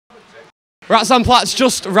Ratzamplat's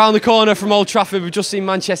just around the corner from Old Trafford. We've just seen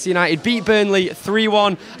Manchester United beat Burnley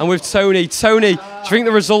 3-1, and with Tony. Tony, do you think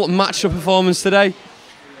the result matched your performance today?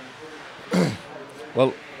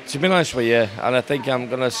 Well, to be honest with you, and I think I'm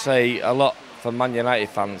going to say a lot for Man United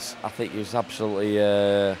fans, I think it was absolutely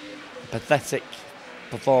pathetic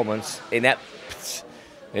performance, inept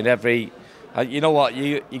in every. You know what?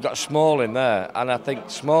 You got Smalling there, and I think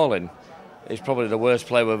Smalling is probably the worst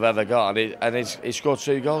player we've ever got, and he scored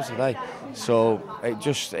 2 goals today. So it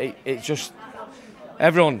just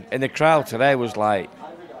everyone in the crowd today was like,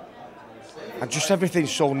 and just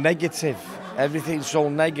everything's so negative. Everything's so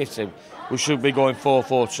negative. We should be going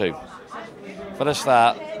 4-4-2. For the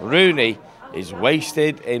start, Rooney is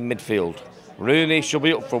wasted in midfield. Rooney should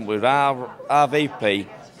be up front with RVP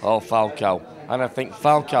or Fancam. And I think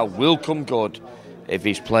Fancam will come good if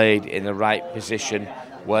he's played in the right position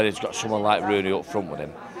where he's got someone like Rooney up front with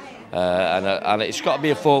him. And it's got to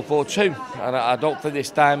be a 4-4-2. And I don't think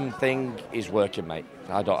this damn thing is working, mate.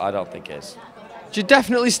 I don't think it is. Do you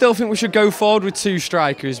definitely still think we should go forward with 2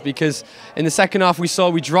 strikers? Because in the second half we saw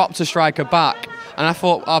we dropped a striker back, and I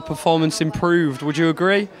thought our performance improved. Would you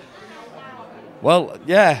agree? Well,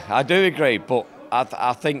 yeah, I do agree, but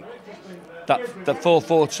I think that the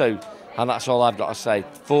 4-4-2, and that's all I've got to say,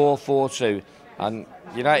 4-4-2, and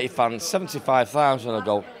United fans, 75,000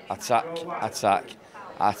 ago, attack, attack,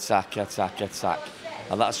 attack, attack, attack,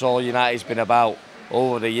 and that's all United's been about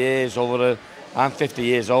over the years. I'm 50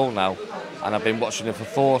 years old now, and I've been watching it for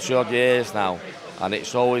 40 odd years now, and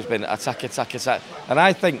it's always been attack, attack, attack. And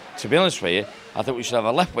I think, to be honest with you, I think we should have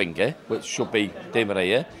a left winger, which should be Di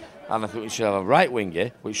Maria, and I think we should have a right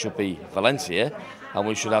winger, which should be Valencia, and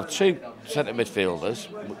we should have 2 centre midfielders.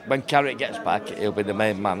 When Carrick gets back, he'll be the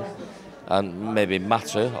main man, and maybe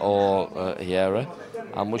Mata or Hiera,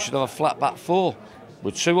 and we should have a flat back 4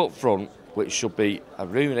 with 2 up front, which should be a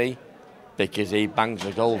Rooney, because he bangs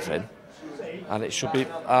the goals in, and it should be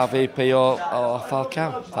RVP or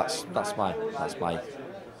Fancam. That's my.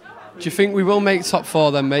 Do you think we will make top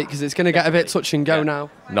 4 then, mate? Because it's going to get a bit touch and go now.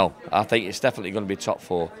 No, I think it's definitely going to be top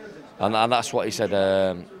 4, and that's what he said.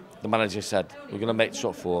 The manager said we're going to make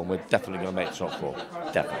top 4, and we're definitely going to make top 4.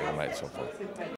 Definitely going to make top 4.